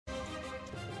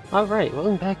Alright,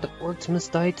 welcome back to Orcs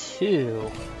Must Die 2.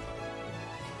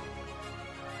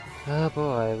 Oh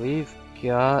boy, we've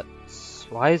got...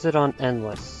 Why is it on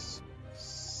endless?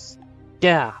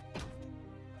 Yeah.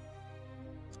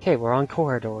 Okay, we're on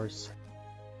corridors.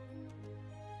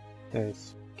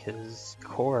 There's... Cause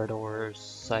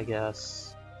corridors, I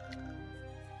guess.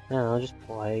 I'll just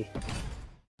play.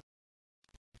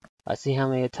 I see how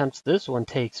many attempts this one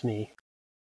takes me.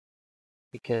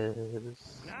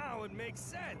 Because... Now it makes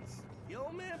sense. The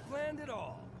old man planned it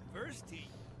all. First he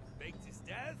faked his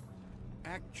death.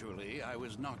 Actually, I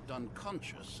was knocked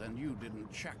unconscious and you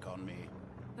didn't check on me.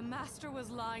 The master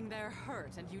was lying there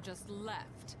hurt and you just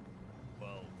left.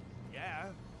 Well, yeah.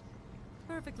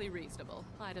 Perfectly reasonable.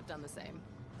 I'd have done the same.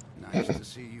 Nice to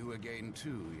see you again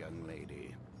too, young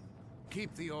lady.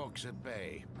 Keep the orcs at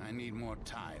bay. I need more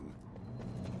time.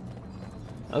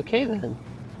 Okay then.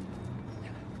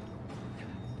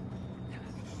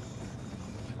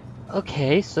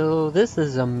 Okay, so this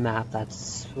is a map that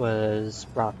was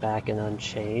brought back in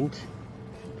Unchained.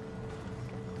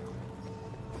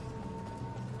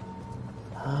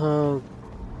 Oh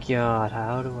god,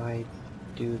 how do I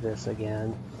do this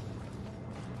again?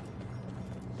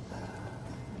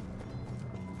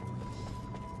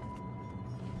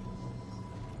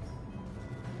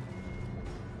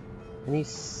 Any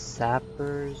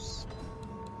sappers?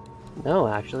 No,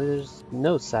 actually, there's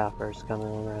no sappers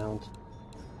coming around.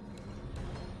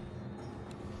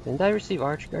 Didn't I receive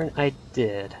Arch Guard? I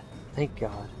did. Thank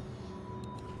God.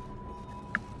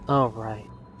 Alright.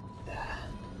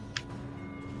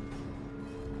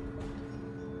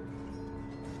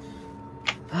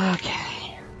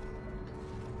 Okay.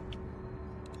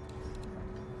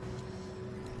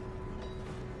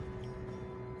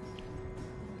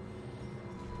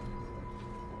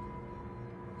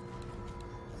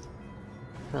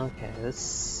 Okay, this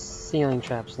ceiling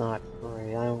trap's not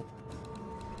great.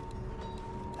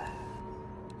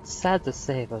 It's sad to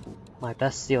say, but my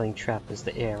best ceiling trap is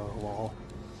the arrow wall.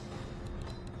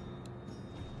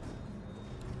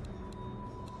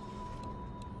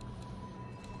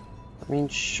 I mean,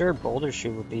 sure, Boulder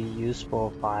Shoot would be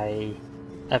useful if I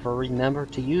ever remember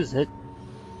to use it,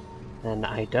 and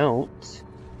I don't.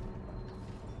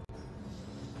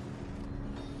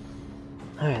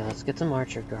 Alright, let's get some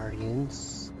Archer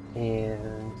Guardians,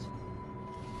 and...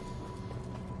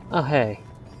 Oh hey,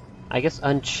 I guess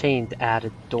Unchained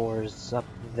added doors up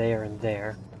there and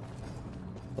there,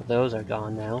 but those are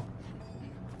gone now.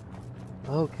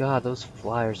 Oh god, those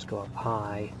flyers go up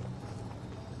high.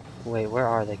 Wait, where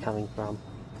are they coming from?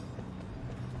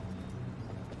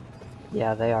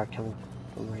 Yeah, they are coming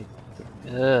from right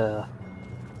there.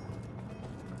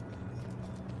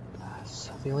 Ugh.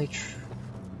 So the only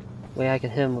way I can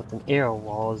hit him with an arrow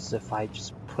wall is if I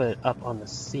just put it up on the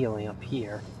ceiling up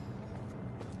here.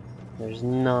 There's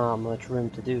not much room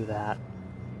to do that.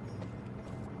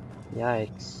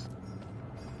 Yikes.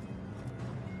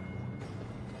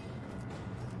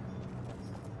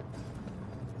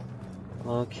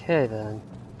 Okay then.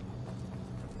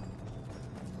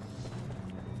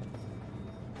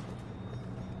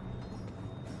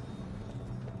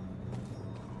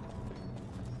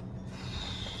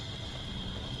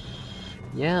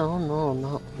 Yeah, I don't know, I'm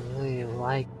not really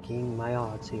liking my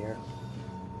odds here.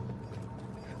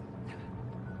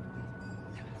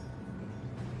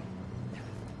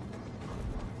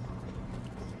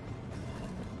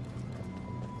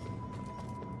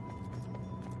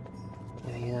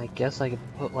 I guess I could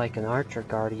put like an Archer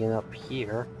Guardian up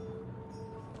here.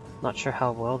 Not sure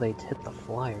how well they'd hit the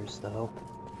flyers though.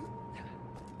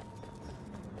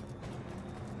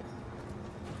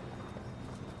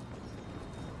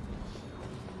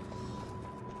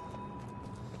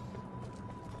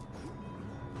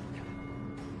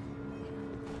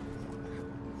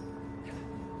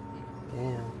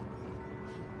 Damn.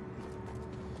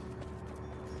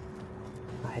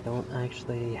 I don't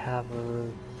actually have a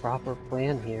proper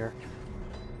plan here.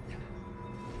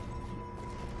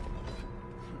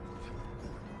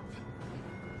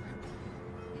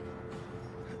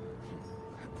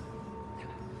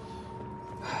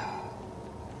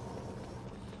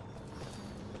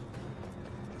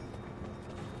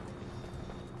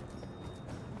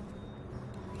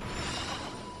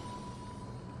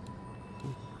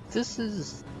 This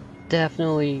is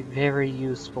definitely very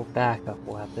useful backup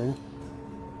weapon.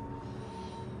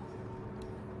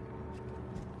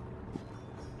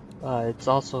 It's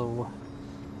also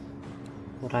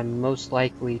what I'm most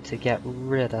likely to get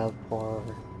rid of for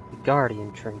the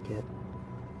Guardian Trinket.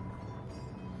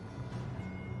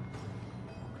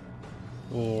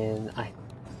 And I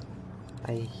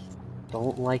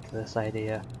don't like this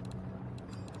idea.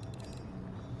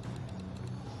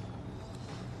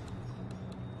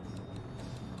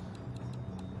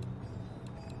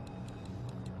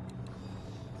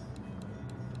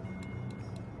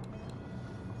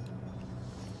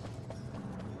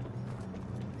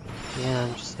 Yeah,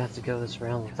 I'm just gonna have to go this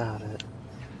round without it.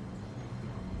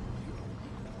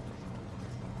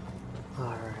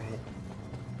 Alright.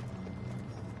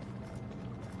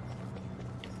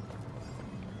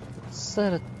 Let's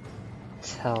set a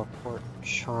teleport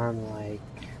charm like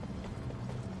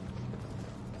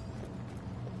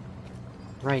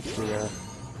right here.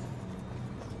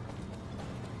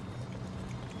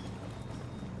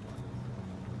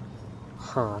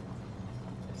 Huh.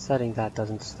 Setting that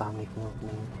doesn't stop me from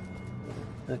opening.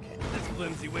 Okay. This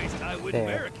flimsy waist-high wooden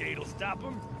There. barricade will stop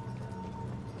him.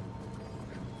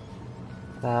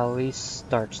 That at least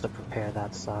starts to prepare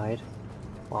that side,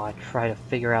 while I try to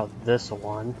figure out this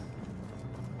one.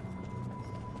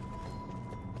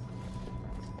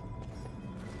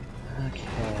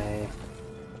 Okay.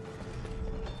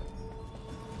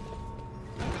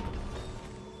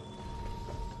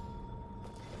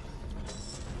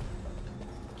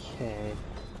 Okay.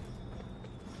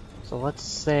 So let's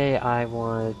say I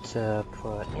wanted to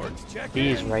put Orcs check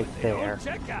these in, right but they don't there.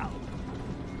 check out.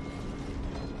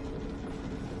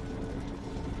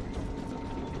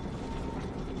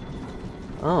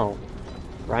 Oh,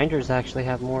 grinders actually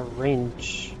have more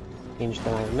range than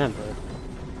I remember.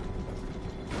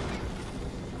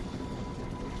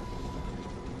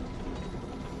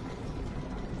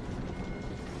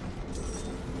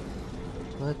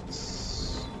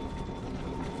 Let's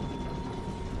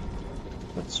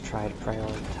try to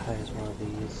prioritize one of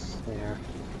these there.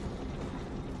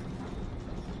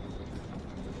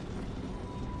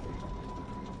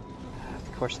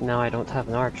 Of course, now I don't have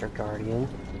an archer guardian.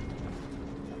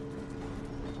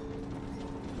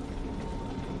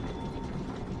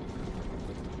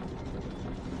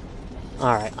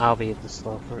 Alright, I'll be the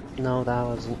slow for. No, that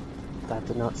wasn't. That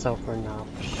did not sell for enough.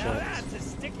 Now Shit. that's a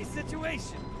sticky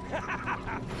situation.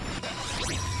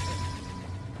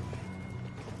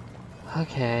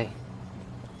 Okay.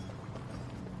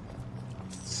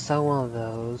 Sell one of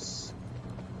those.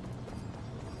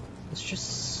 Let's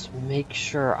just make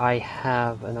sure I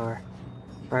have an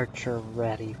archer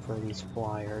ready for these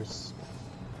flyers.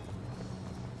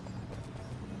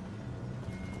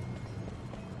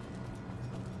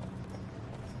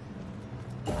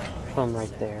 From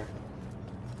right there.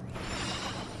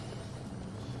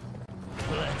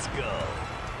 Let's go.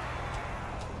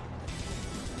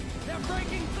 They're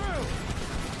breaking through.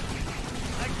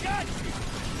 I got you.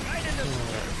 Right in the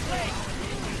place.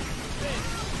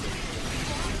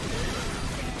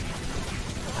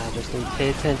 I just need to pay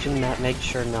attention and make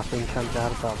sure nothing comes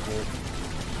out above me.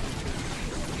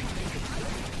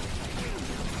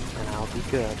 And I'll be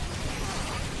good.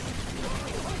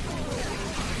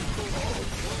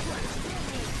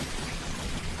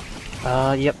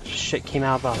 Yep, shit came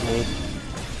out above me.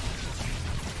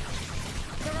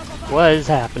 What is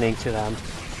happening to them?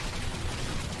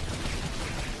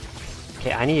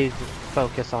 Okay, I need to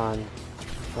focus on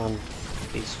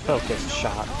these focused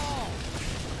shots.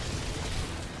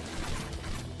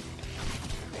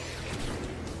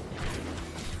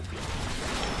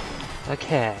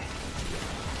 Okay.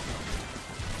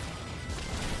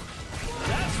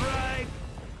 That's right.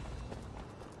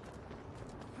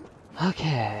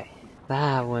 Okay.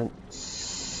 That went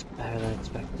better than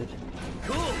expected.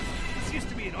 Cool. This used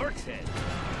to be an Orc's head.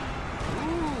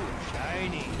 Ooh,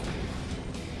 shiny.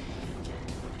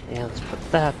 Yeah, let's put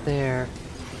that there.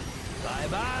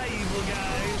 Bye-bye, evil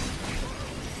guys.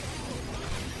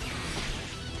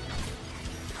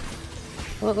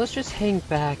 Well, let's just hang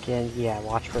back and, yeah,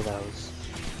 watch for those.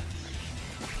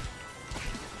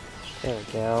 There we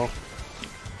go.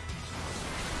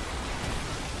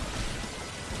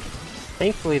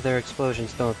 Thankfully, their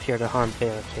explosions don't appear to harm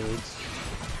barricades.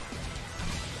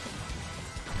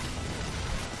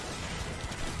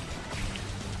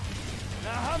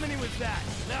 Now, how many was that?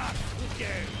 Nah, who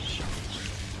cares?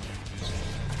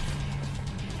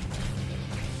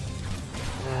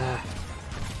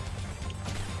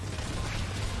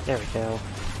 There we go.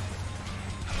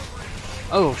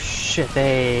 Oh shit,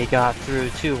 they got through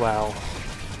too well.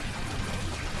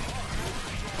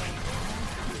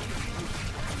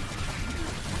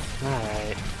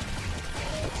 Alright.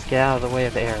 Let's get out of the way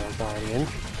of the Arrow Guardian,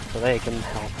 so they can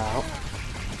help out.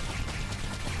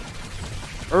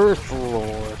 Earth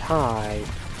Lord, hi!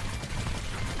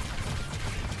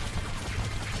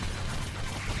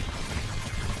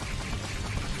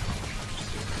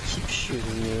 Keep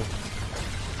shooting you.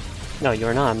 No,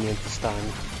 you're not immune to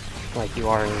stun, like you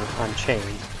are in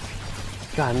Unchained.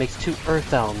 God, it makes 2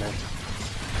 Earth Element.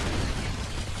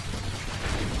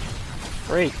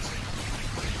 Great.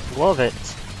 Love it.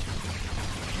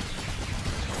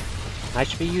 I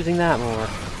should be using that more.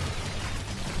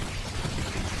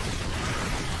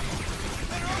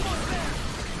 They're almost there.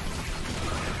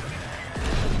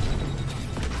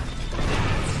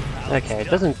 Okay, it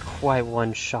doesn't quite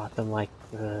one-shot them like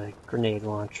the grenade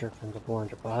launcher from the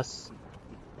blunderbuss,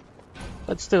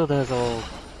 but still does a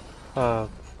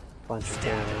bunch of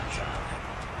damage.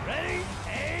 Ready,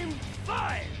 aim,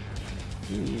 fire!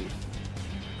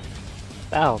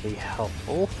 That'll be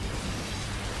helpful.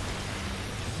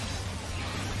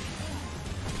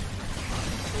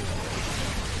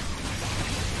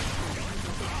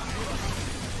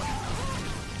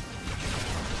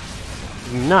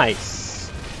 Nice!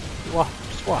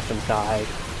 Just watch him die.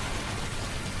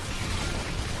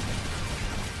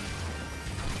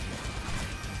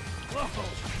 Whoa,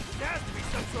 that has to be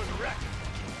some sort of wreck.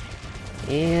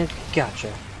 And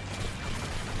gotcha.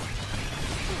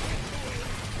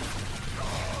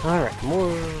 Alright,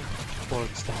 more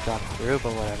orcs to drop through,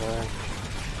 but whatever.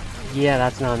 Yeah,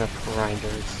 that's not enough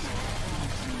grinders.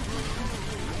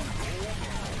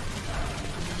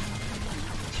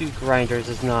 2 grinders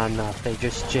is not enough, they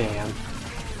just jam.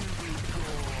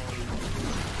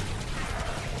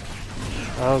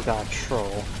 Oh god,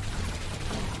 troll.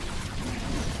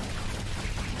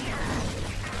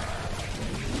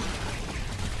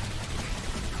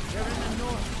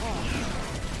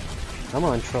 Come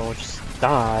on, troll, just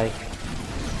die.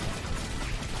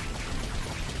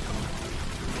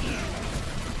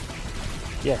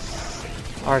 Yes.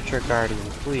 Archer Guardian,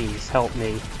 please help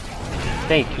me.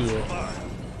 Thank you.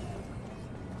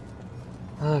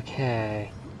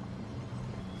 Okay.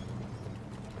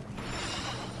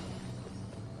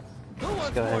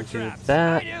 Let's go ahead and do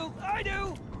that. I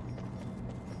do!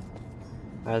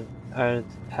 Are the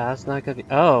paths not gonna be—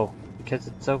 oh, because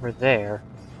it's over there.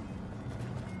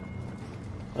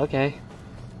 Okay.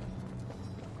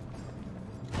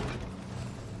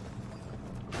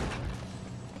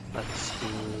 Let's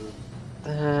do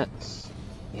that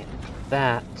and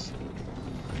that.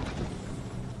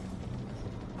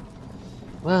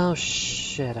 Well,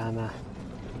 shit, I'm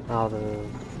out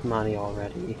of money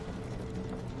already.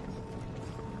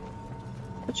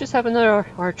 Let's just have another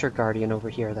Archer Guardian over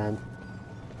here then.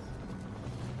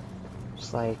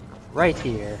 Just like right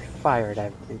here, fired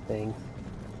everything.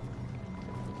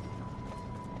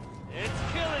 It's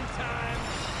killing time!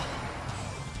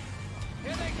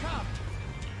 Here they come!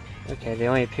 Okay, they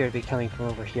only appear to be coming from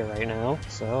over here right now,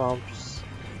 so I'll just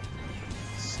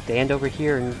stand over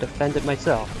here and defend it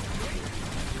myself.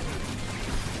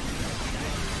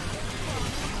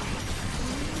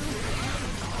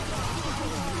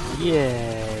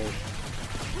 Yay!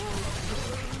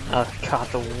 Oh god,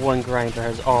 the one grinder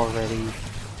has already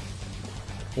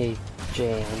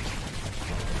jammed.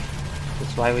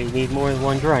 That's why we need more than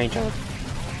one grinder.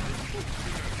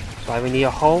 That's why we need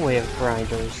a hallway of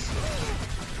grinders.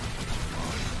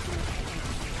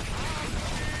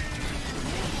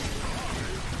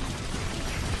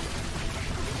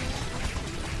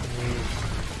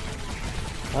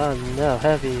 Oh no,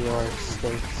 heavy orcs,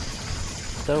 they're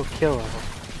so killable.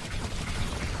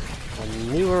 A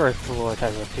new Earth Lord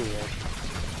has appeared.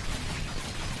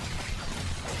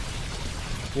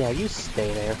 Yeah, you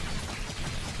stay there.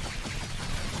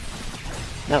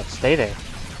 No, stay there.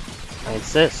 I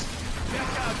insist. Check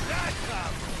out that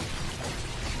come!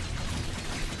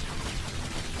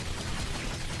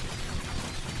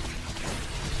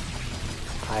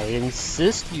 I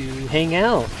insist you hang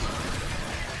out.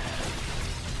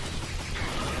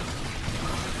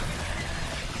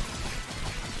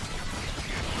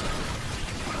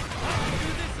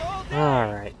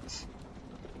 Alright.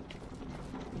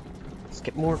 Let's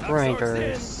get more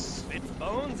grinders. Spits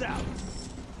bones out.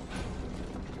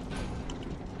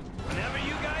 Whenever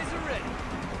you guys are ready.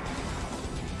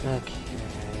 Okay.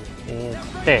 And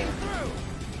there.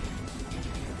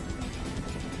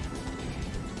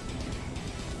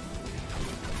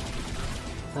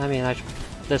 I mean,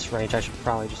 this range, I should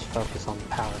probably just focus on the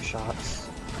power shots.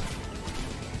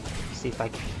 See if I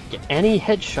can get any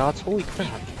headshots. Holy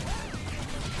crap.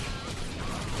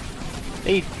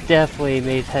 They definitely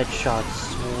made headshots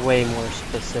way more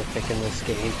specific in this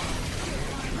game.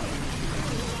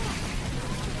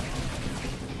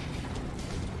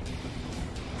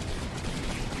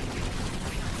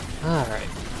 Alright.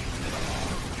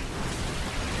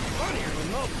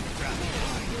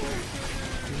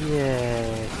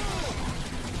 Yay.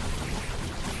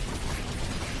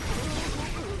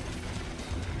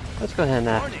 Let's go ahead and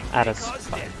add a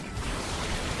spike.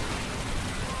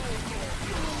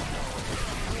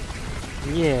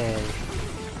 Yay.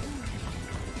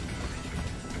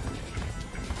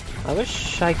 I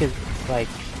wish I could, like,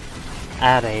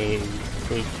 add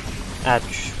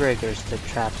triggers to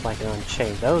traps like an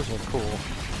Unchained. Those were cool.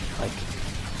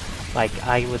 Like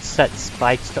I would set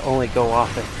spikes to only go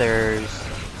off if there's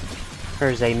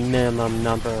there's a minimum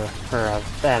number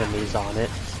of enemies on it.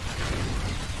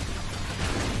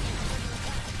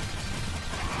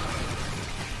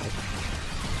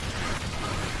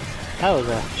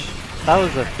 That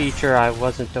was a feature I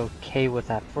wasn't okay with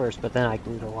at first, but then I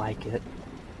grew to like it.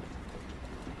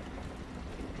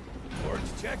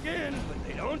 Orcs check in, but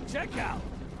they don't check out.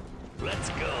 Let's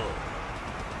go.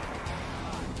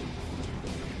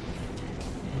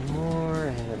 More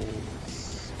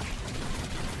enemies.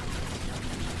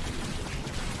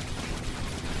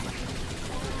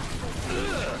 Ugh,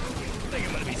 I think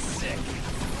I'm gonna be sick.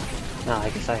 No, I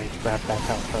guess I grabbed that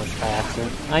health potion by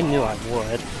accident. I knew I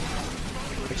would.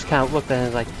 I just kind of looked at it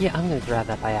and was like, yeah, I'm gonna grab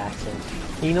that by accident.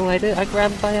 And you know what I did? I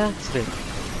grabbed it by accident.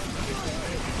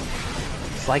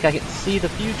 It's like I can see the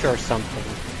future or something.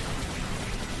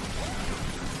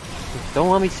 If you don't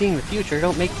want me seeing the future,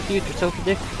 don't make the future so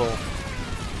predictable.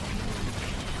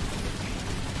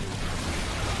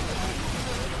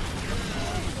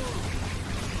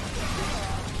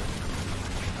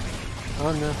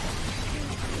 Oh no.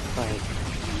 Like,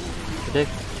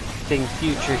 predicting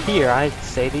future here, I'd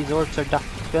say these orcs are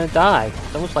gonna die.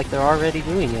 It's almost like they're already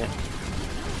doing it.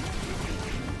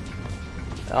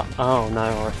 Oh,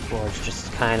 not orc floors,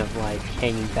 just kind of like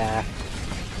hanging back.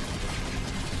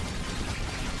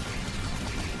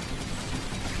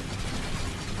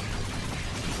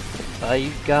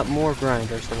 You've got more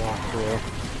grinders to walk through.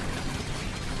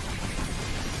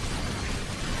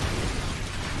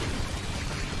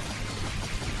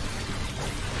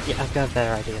 Yeah, I've got a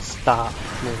better idea. Stop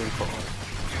moving forward.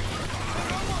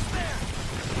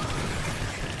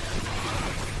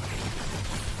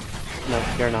 No,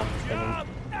 you're not moving.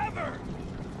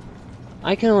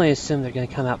 I can only assume they're going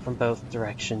to come out from both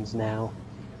directions now.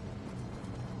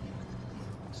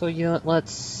 So yeah,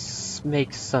 let's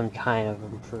make some kind of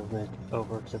improvement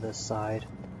over to this side.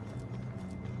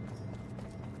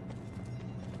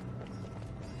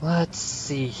 Let's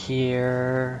see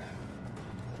here.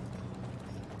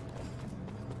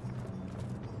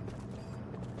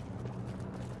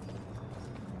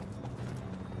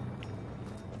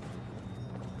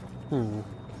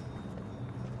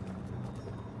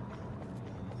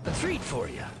 A treat for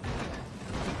you.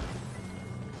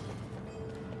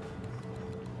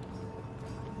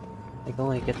 I can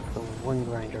only get the one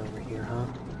grinder over here, huh?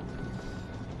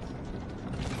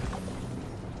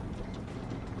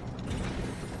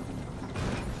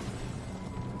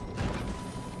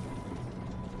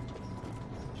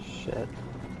 Shit.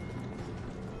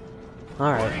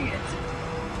 Alright.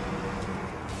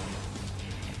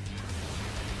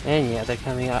 And yeah, they're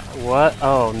coming out. What?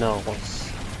 Oh no.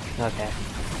 Okay.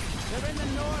 They're in the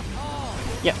North Hall.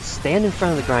 Yeah, stand in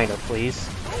front of the grinder, please.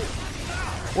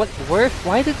 What? Where?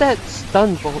 Why did that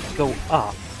stun bolt go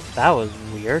up? That was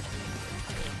weird.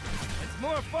 It's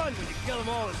more fun when you kill them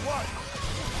all at once.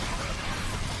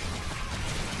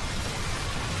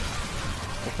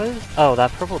 What is? Oh,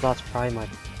 that purple dot's probably my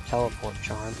teleport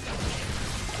charm.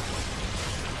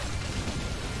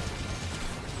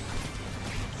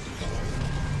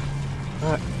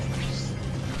 Alright.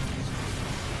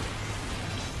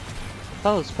 I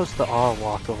thought I was supposed to all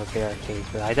walk over barricades,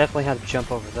 but I definitely had to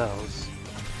jump over those.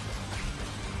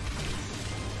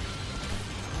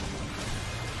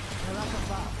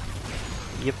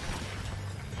 Yep.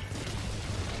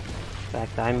 In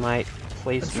fact, I might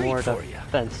place more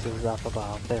defenses up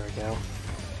above. There we go.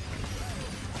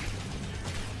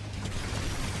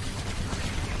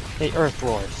 Hey, Earth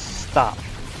Lords, stop.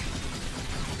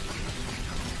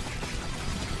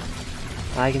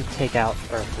 I can take out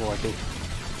Earth Lord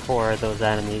before those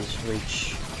enemies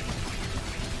reach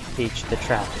the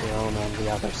trap zone on the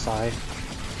other side.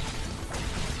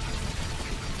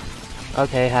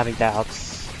 Okay, having doubts.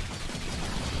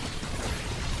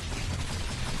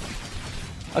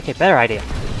 Okay, better idea.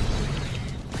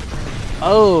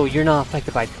 Oh, you're not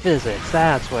affected by physics.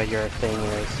 That's what your thing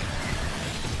is.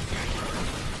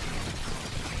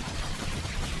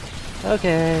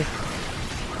 Okay.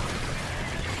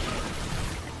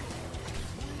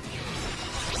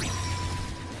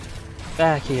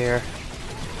 Back here.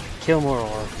 Kill more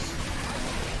orcs.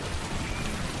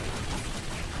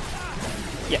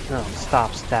 Yeah, no,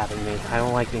 stop stabbing me. I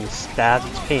don't like being stabbed,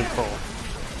 it's painful.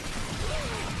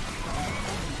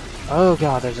 Oh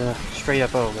god, there's a straight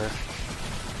up ogre.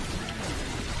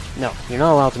 No, you're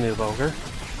not allowed to move, ogre.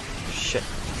 Shit,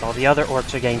 all the other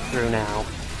orcs are getting through now.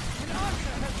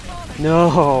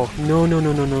 No, no, no,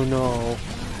 no, no, no, no.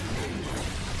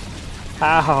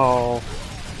 Ow.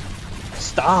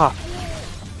 Stop.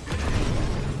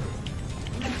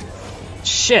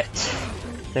 Shit!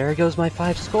 There goes my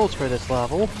 5 skulls for this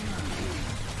level.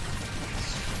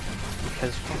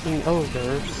 because fucking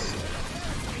ogres,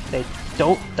 they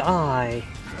don't die.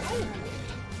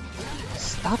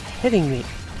 Stop hitting me.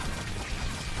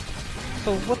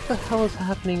 So what the hell is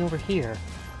happening over here?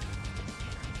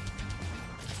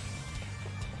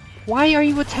 Why are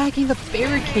you attacking the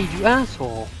barricade, you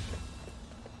asshole?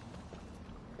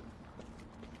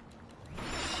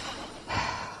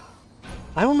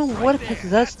 I don't know what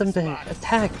possessed them to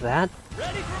attack that.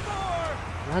 Ready for more!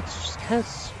 That's just kind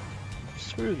of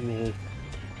screwed me.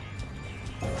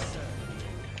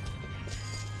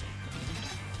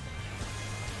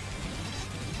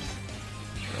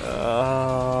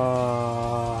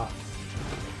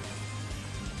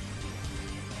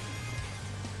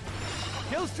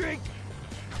 Kill streak!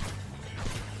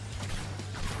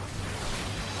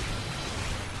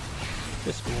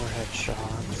 Just more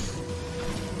headshots.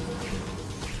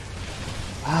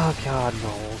 Oh god,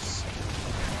 Knowles.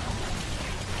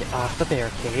 Get off the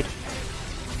barricade.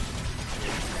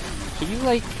 Can you,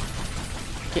 like,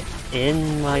 get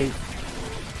in my...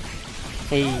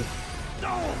 Hey...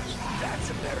 No! That's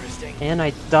embarrassing. And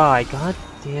I die, god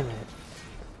damn it.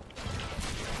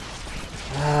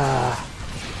 Ah.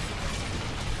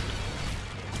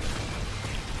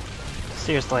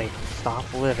 Seriously,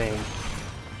 stop living.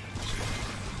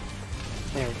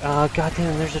 There, god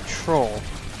damn, there's a troll.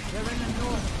 They're in the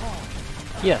North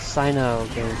Hall. Yes, I know,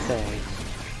 game thing.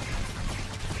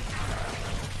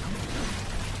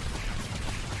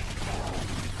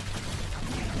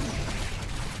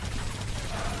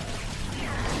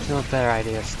 No better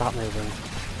idea, stop moving.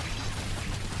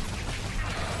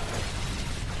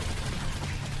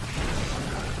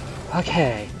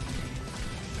 Okay.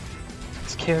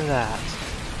 Let's care of that.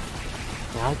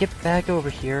 Now get back over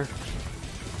here.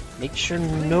 Make sure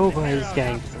nobody's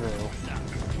getting through.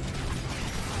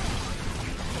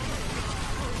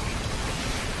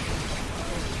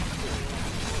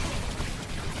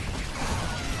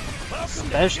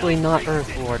 Especially not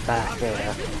Earthlord back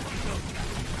there.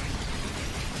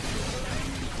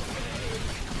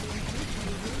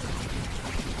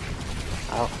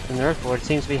 Oh, and Earthlord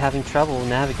seems to be having trouble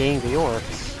navigating the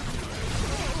Orcs.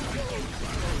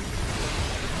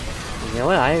 You know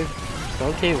what, I'm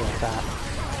okay with that.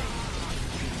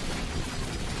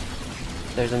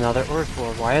 There's another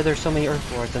Earthlord. Why are there so many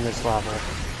Earthlords in this level?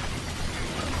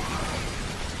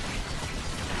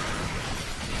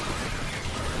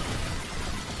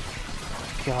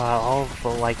 God, all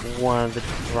but like one of the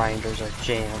grinders are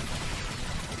jammed.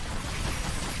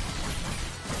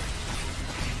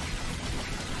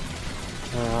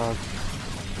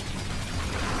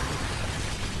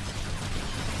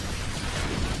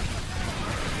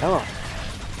 Come on.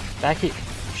 Back here.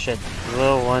 Shit, the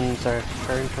little ones are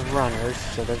turning to runners,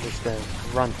 so they're just gonna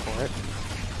run for it.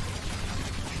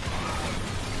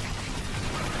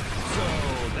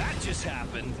 So, that just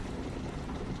happened.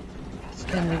 Let's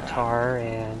get a new tar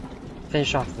and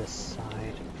finish off this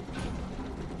side.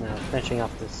 No, finishing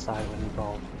off this side would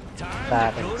involve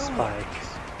that and spikes.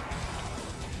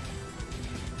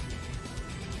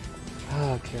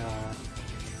 Oh god.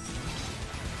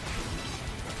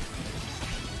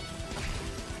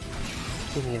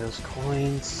 Give me those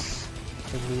coins.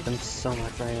 I need them so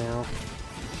much right now.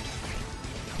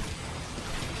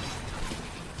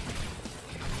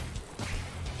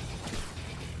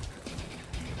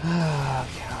 Oh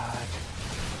god.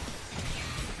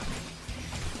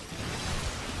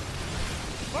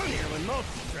 Funnier when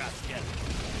most traps get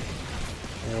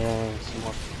it. And some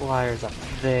more flyers up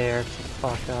there to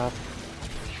fuck up.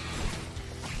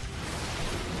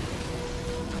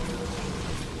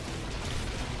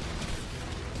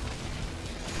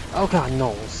 Oh god,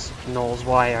 gnolls. Gnolls,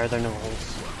 why are there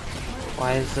gnolls?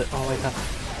 Why is it always up?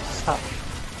 Stop.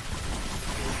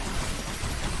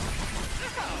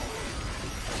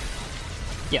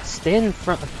 Yeah, stand in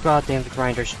front of goddamn the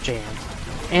grinder's jammed.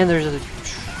 And there's a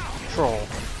troll.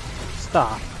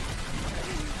 Stop.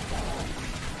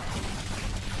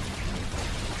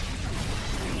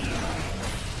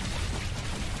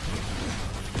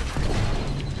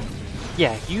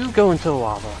 Yeah, you go into the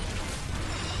lava.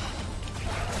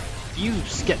 You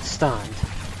get stunned.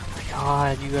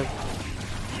 God, you're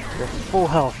full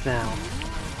health now.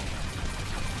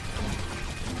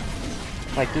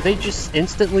 Like, do they just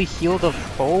instantly heal the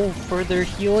foe for their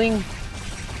healing?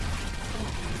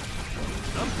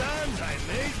 Sometimes I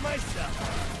amaze myself.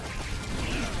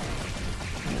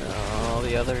 Oh,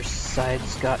 the other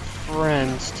side's got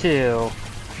friends too.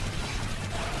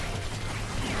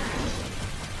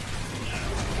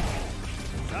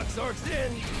 Ducks orcs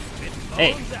in.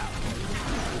 Hey. Bones out.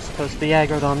 You're supposed to be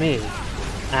aggroed on me.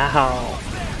 Ow.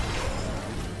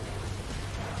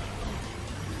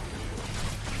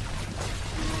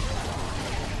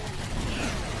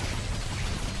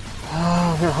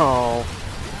 No.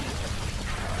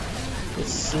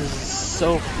 This is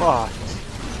so fucked.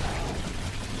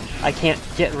 I can't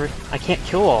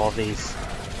kill all of these.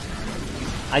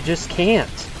 I just can't.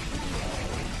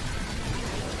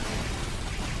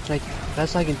 Like,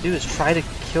 best I can do is try to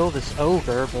kill this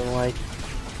ogre, but like,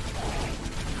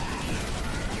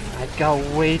 I've got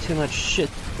way too much shit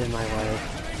in my way.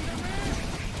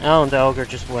 Oh, and the ogre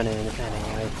just went in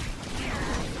anyway.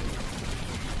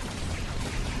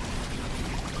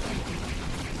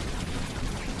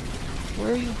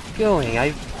 Where are you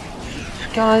going?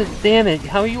 God damn it,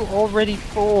 how are you already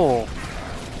full?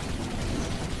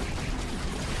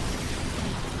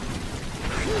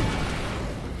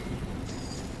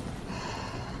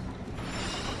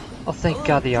 Oh, thank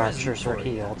God the archers were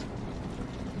healed.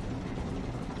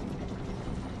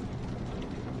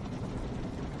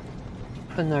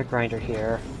 Put another grinder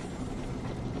here.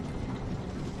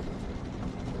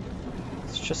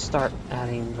 Let's just start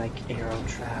adding like arrow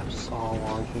traps all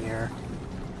along here.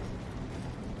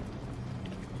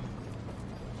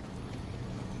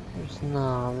 There's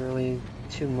not really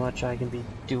too much I can be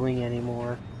doing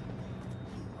anymore.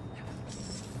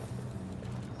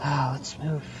 Let's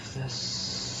move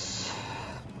this.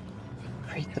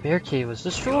 Great, the bear cave was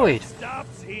destroyed.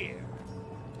 Stops here.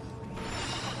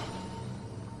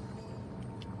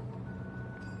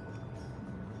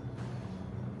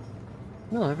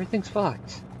 No, everything's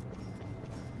fucked.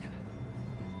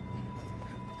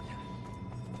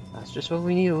 That's just what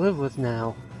we need to live with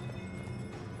now.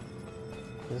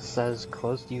 This is as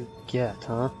close as you get,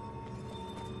 huh?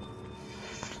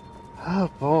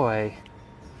 Oh boy.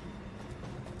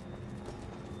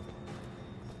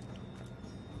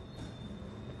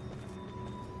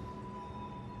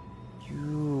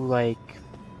 You like...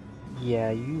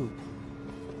 yeah,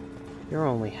 you're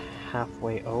only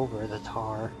halfway over the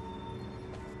tar.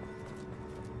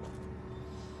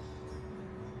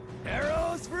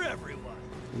 Arrows for everyone.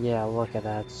 Yeah, look at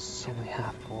that. It's only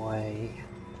halfway.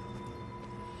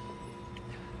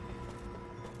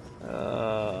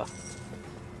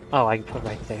 Oh, I can put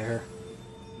right there.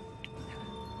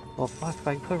 Well, fuck, if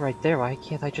I can put right there, why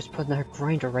can't I just put another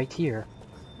grinder right here?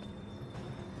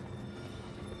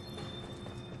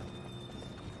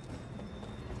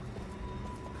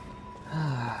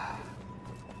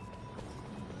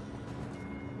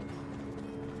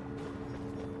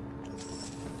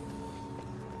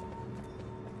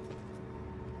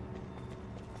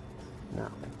 No,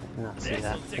 I cannot see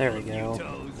that. There we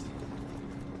go.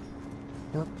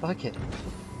 No, fuck it.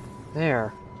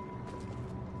 There.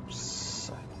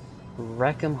 Just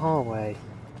wreck 'em hallway.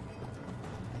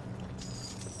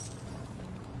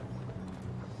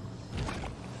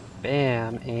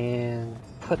 Bam, and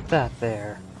put that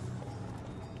there.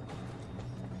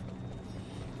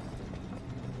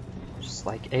 Just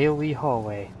like AoE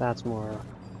hallway. That's more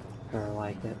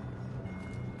like it.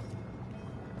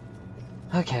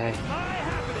 Okay. It's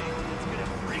gonna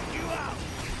freak you out.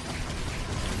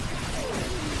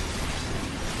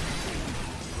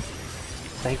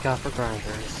 Thank God for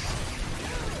grinders.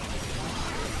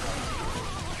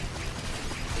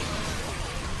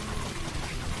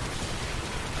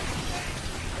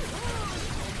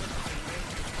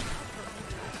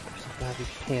 So glad we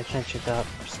pay attention to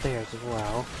upstairs as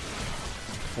well.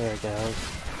 There it goes.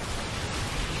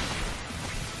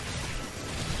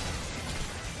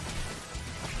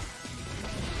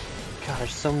 God,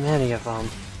 there's so many of them.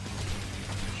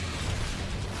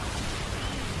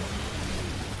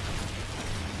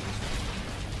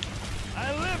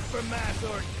 I live for mass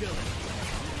orc killing.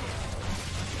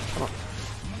 Come on.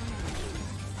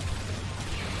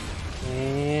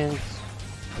 And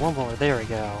one more, there we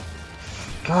go.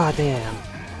 God damn.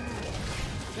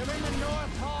 They're in the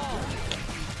North Hall.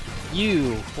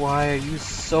 You, why are you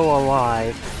so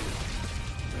alive?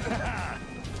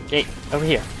 Okay, over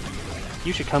here.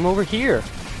 You should come over here.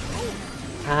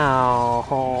 Ow.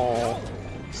 Oh,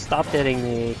 stop hitting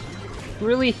me.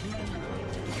 Really?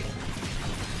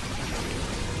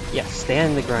 Yeah,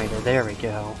 stand the grinder. There we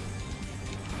go.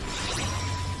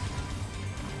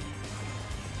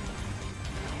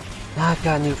 Now I've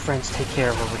got new friends to take care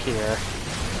of over here.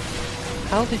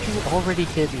 How did you already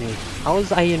hit me? How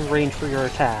was I in range for your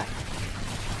attack?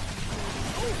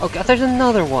 Oh god, there's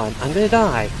another one! I'm gonna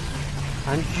die.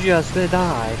 I'm just gonna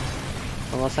die.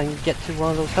 Unless I can get to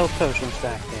one of those health potions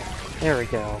back there. There we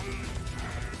go.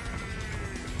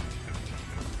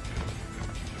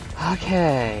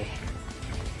 Okay.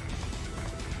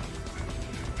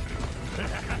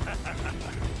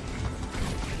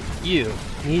 You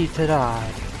need to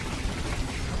die.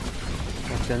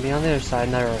 It's gonna be on the other side,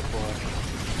 not right for it.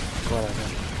 Whatever.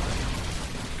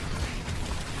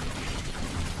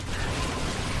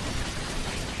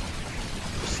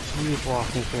 keep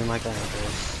walking through my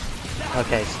grinders.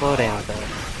 Okay, slow down a bit.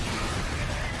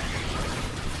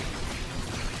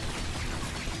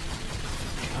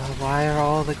 Why are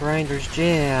all the grinders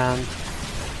jammed?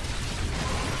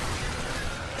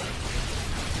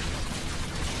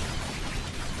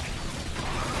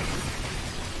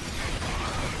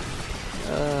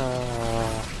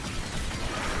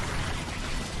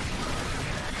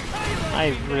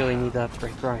 I really need to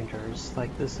upgrade grinders.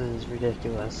 Like, this is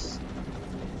ridiculous.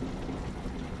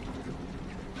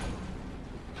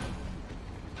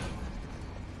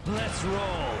 Let's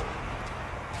roll.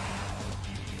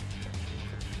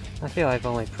 I feel I've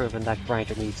only proven that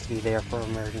grinder needs to be there for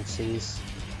emergencies.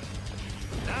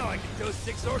 Now I can kill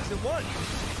 6 orcs at once.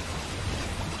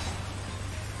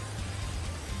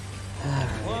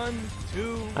 Alright. 1,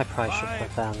 2, I probably should 5,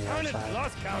 put that on the other count it, side.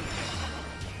 lost count.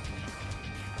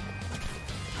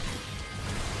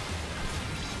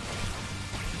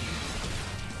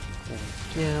 There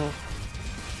we go.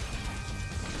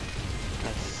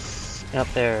 That's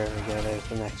up there we go, there's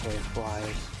the next wave of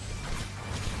flyers.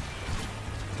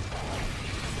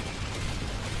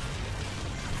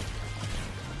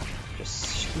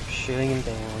 Just keep shooting him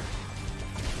down.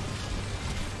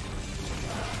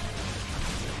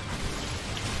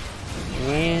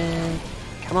 And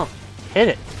come on, hit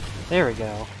it! There we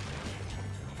go.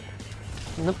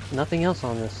 Nope, nothing else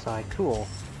on this side. Cool.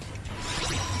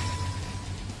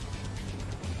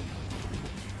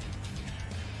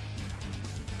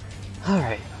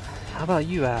 Alright, how about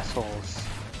you assholes?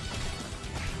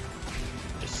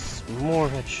 Just more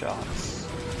headshots.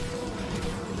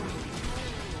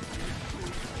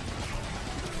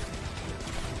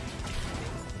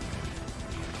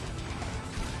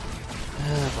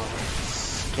 Oh boy,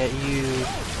 let's get you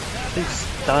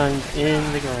stunned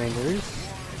in the grinders.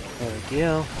 There we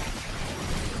go.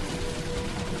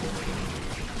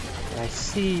 I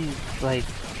see like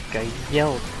a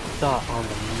yellow dot on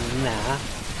the map.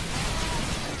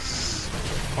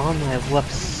 It's on my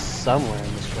left somewhere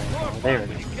in this right now. There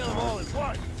it is. Kill them all at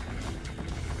once.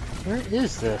 Where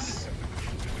is this?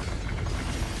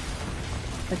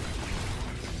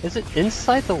 Is it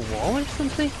inside the wall or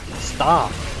something?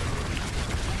 Stop!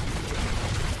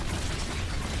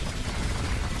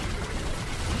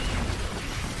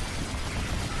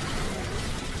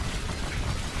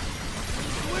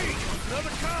 Sweet,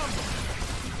 another combo.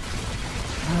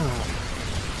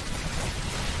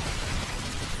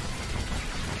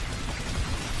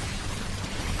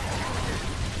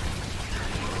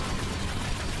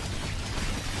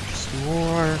 Just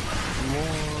more.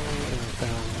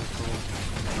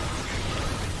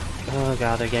 Oh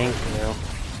god, they're getting through.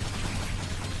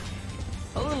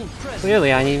 A little present.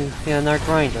 Clearly, I need another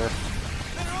grinder.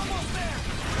 They're almost there.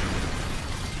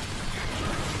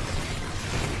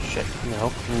 Shit,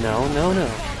 no, no, no, no.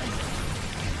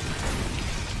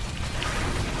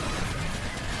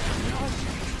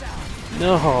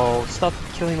 No, stop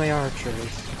killing my archers.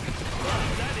 Is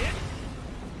that it?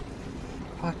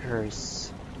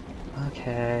 Fuckers.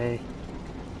 Okay.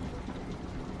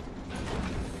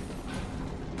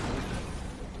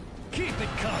 Keep it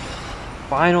coming.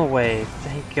 Final wave,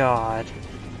 thank god.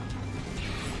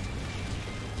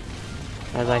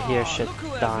 As I hear shit look who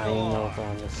has dying no over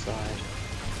on this side.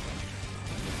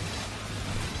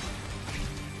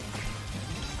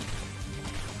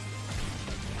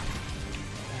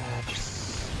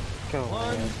 Just go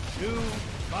 1, ahead. 2,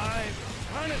 5.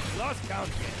 Count it, lost count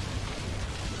again.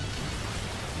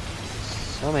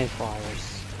 So many flyers.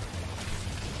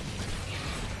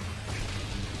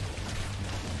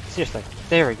 Seriously,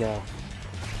 there we go.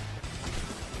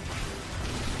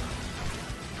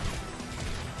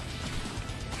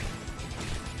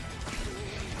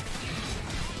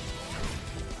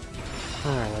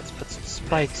 Alright, let's put some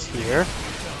spikes here.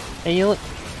 Hey, you look.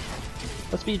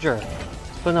 Let's be a jerk.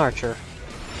 Let's put an archer.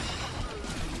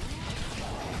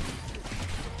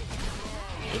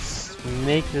 Just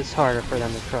make this harder for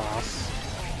them to cross.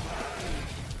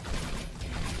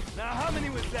 Now how many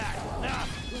was that? Nah,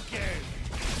 who cares?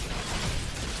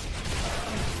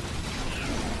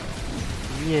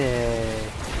 Yay.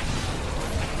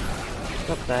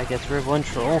 Oh, that gets rid of one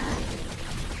troll.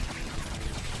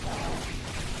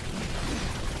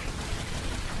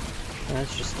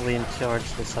 Let's just lean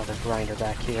towards this other grinder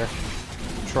back here.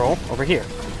 Troll, over here.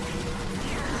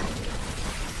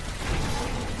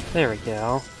 There we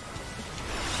go.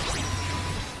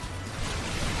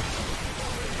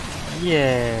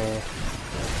 Yeah.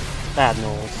 Bad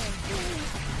gnolls.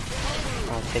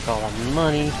 I'll take all that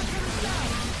money.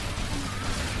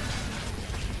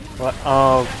 What?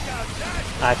 Oh.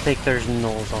 I think there's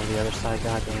gnolls on the other side,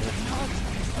 god damn it.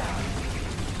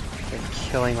 They're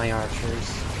killing my archers.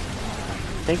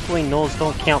 Thankfully, gnolls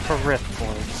don't count for rift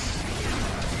points.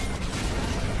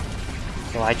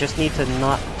 So I just need to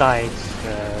not die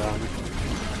to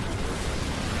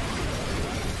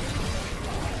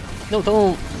No,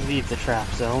 don't leave the trap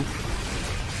zone.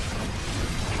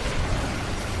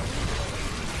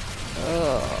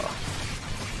 Ugh.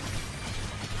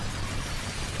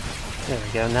 There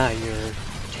we go, now you're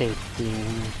taking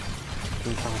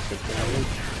constant damage.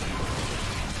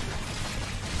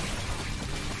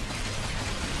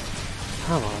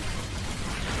 Come on.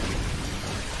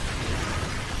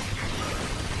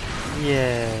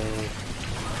 Yay.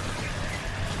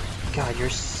 God, you're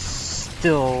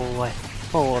still like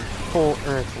full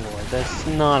Earth Lord. That's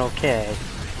not okay.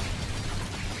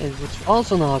 And what's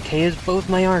also not okay is both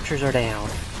my archers are down.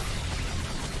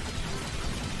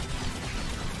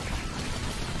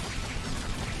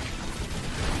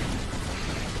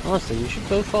 Honestly, you should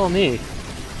both follow me.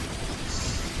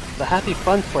 It's the happy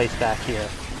fun place back here.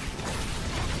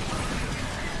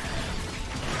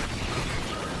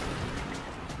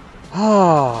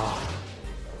 Ah.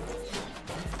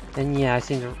 And yeah, I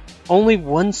think only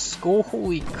one skull?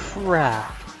 Holy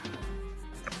crap.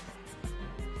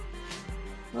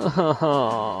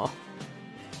 Oh.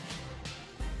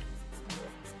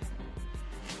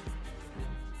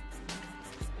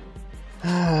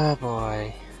 Ah,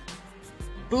 boy.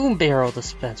 Boom barrel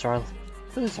dispenser.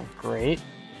 Those are great.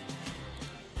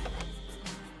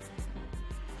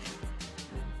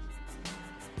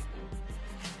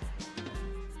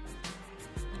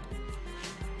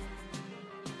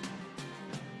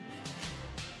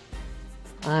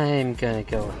 I'm gonna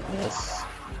go with this.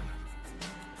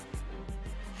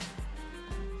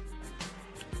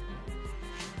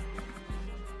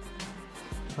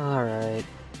 Alright.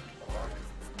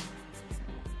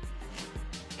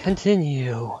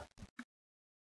 Continue.